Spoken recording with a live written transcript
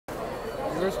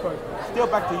Reverse card. Still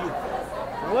back to you.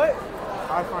 What?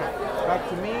 Alright, fine. Back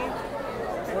to me.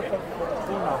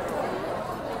 Uno.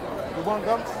 You want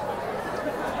gums?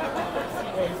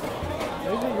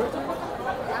 Is it your turn?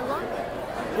 I'm going?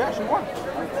 Yeah, she won.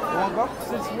 You want gums?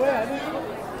 Since when? I didn't know.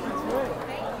 Since when?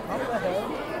 What the hell?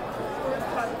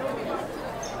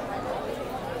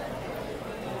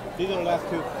 These are the last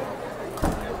two.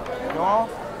 No?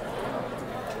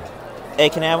 Hey,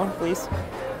 can I have one, please?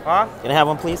 Huh? Can I have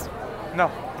one, please? No.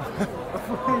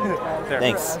 There.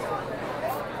 Thanks.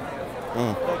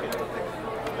 Mm.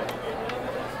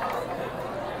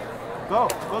 Go,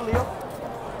 Leo.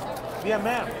 Be a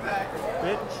man,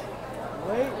 bitch.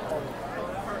 Wait.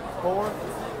 4.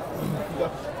 Go.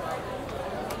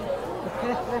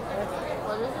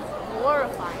 Well, this is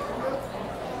horrifying.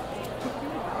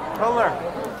 Color.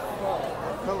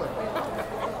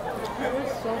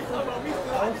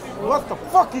 What the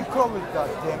fucking color,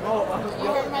 goddamn? Oh, You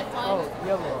heard my oh, time?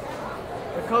 yellow.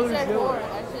 The You color's said yellow. horror.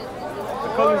 That shit is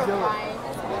color's yellow. horrifying.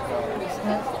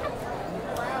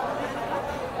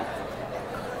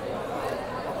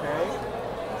 Okay.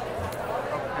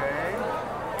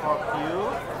 Fuck you.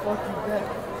 Fuck you back.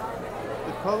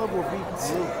 The color will be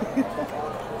blue.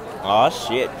 Oh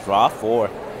shit! Draw 4.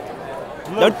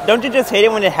 Look. Don't you just hate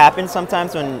it when it happens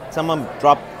sometimes when someone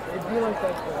drop? It'd be like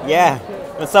that though. Yeah,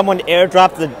 when someone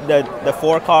airdropped the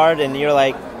 4 card and you're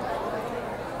like,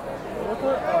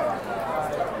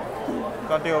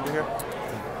 Something over here.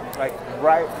 Like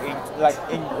right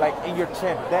in your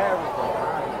chin. There we go.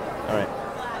 all right.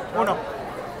 Uno.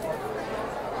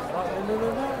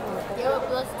 Give a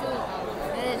 +2.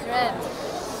 And it's red.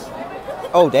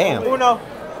 Oh damn! Uno.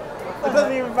 It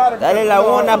doesn't even matter. Dale la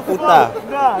una puta.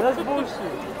 Nah, that's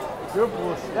bullshit. You're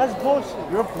bullshit. That's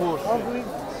bullshit. You're I don't bullshit. believe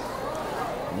this.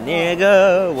 Nigga,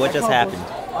 what just happened?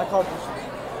 I call bullshit.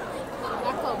 I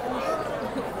call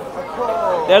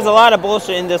bullshit. There's a lot of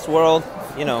bullshit in this world,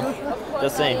 you know.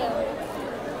 Just saying. I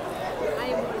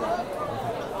am.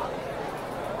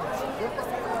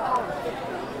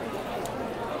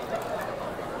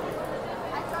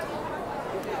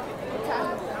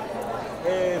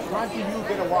 Frankie, you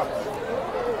get a watch.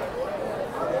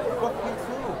 Fuck you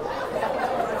too.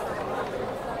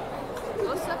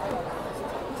 Go suck it.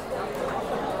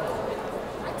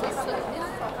 I just suck it.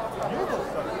 You go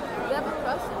suck it. You have a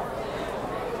crush on it.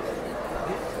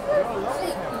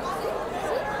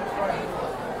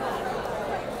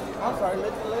 I'm sorry,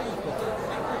 let the ladies go.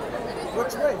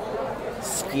 Which way?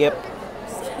 Skip.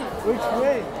 Which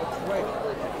way? Which way?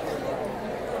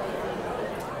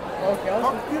 Okay, I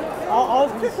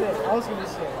was gonna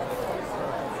say.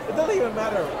 It doesn't even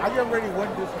matter. I already won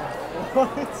this one.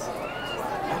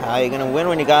 What? How you gonna win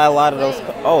when you got a lot of those?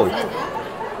 Oh, That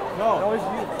No, was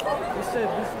you. You said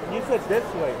this. you said this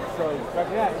way. So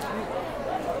Yeah, it's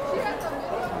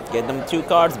you. get them 2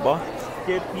 cards, boy.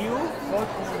 skip you. Fuck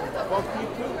you. Fuck you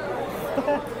too.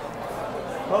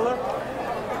 Color?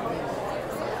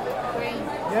 Green.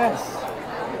 Yes.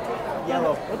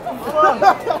 Yellow. What the fuck?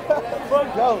 Fuck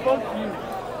Go. Fuck you.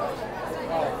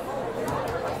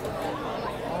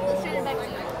 Send it back to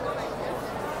you.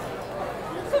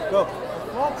 Go.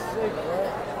 Fuck's sake, bro.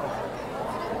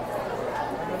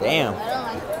 Damn. I don't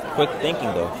like it. Quick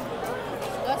thinking though.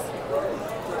 Disgusting.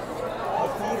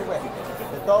 Let's see it away.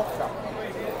 The dog shop.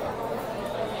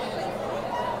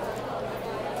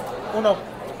 Uno.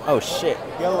 Oh shit.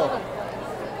 Yellow.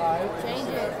 Change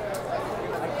it.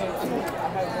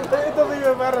 It doesn't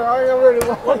even matter. I already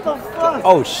won. What the fuck?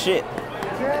 Oh shit.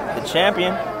 The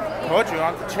champion. Told you,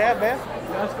 I'm the champ, man.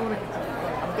 That's going to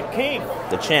continue. I'm the king.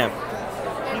 The champ.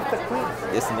 He's the queen.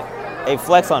 This. Hey,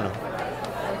 flex on him.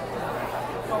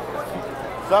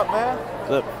 What's up, man?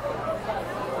 Look.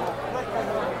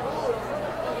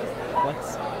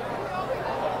 Flex.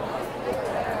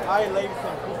 Hi, ladies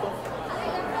and people.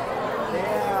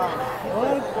 Damn.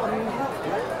 What?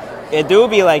 It do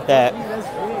be like that. That's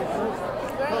weird.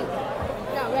 Green.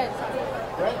 No, red.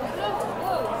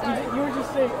 You were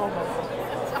just saying, oh my god.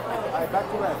 Alright, back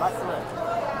to red, back to red.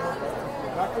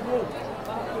 Back to blue.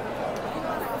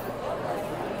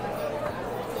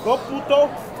 Go, puto. I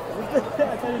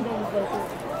thought you know this right there.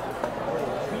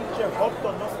 Pinche joto,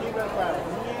 no sirve para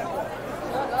mierda.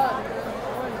 Shut up.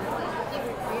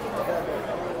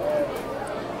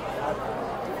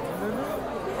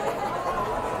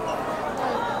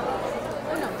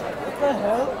 What the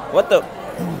hell? What the?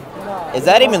 Is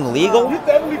that even legal? You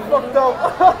definitely fucked up.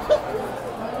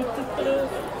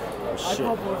 I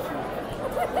call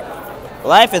bullshit.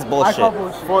 Life is I call bullshit.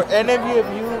 bullshit. For any of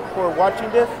you for watching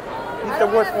this, he's the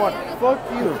worst one. Fuck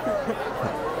you.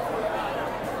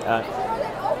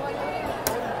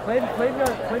 Claim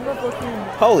your fucking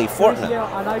Holy Fortnite. yeah,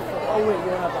 on iPhone. Oh wait,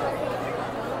 you don't have iPhone.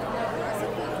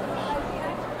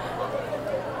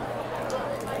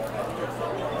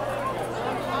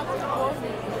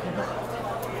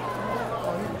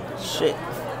 Shit.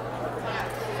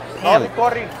 Sorry, Damn.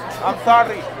 Cory. I'm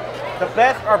sorry. The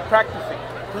best are practicing.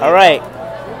 All right.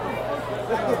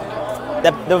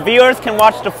 The viewers can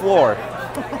watch the floor.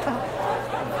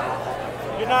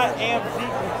 You're not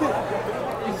AMZ.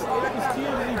 Is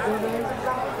TMZ doing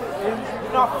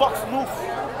You're not Fox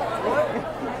News.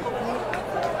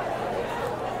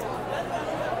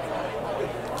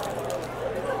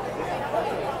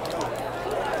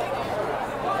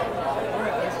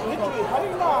 Literally, how do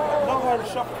you not know how to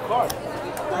shuffle cards?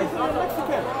 I'm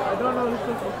Mexican. I don't know who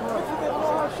took the car. Mexican know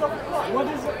how to shuffle cards. What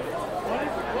is it? What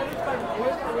is like,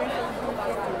 where's the way that you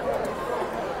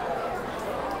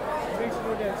make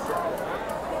sure that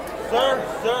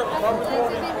Sir, I'm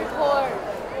recording. Record.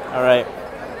 All right.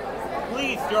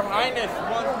 Please, Your Highness,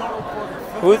 one no recording.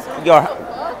 Who's your?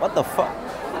 What the fuck?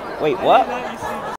 Wait, what? you see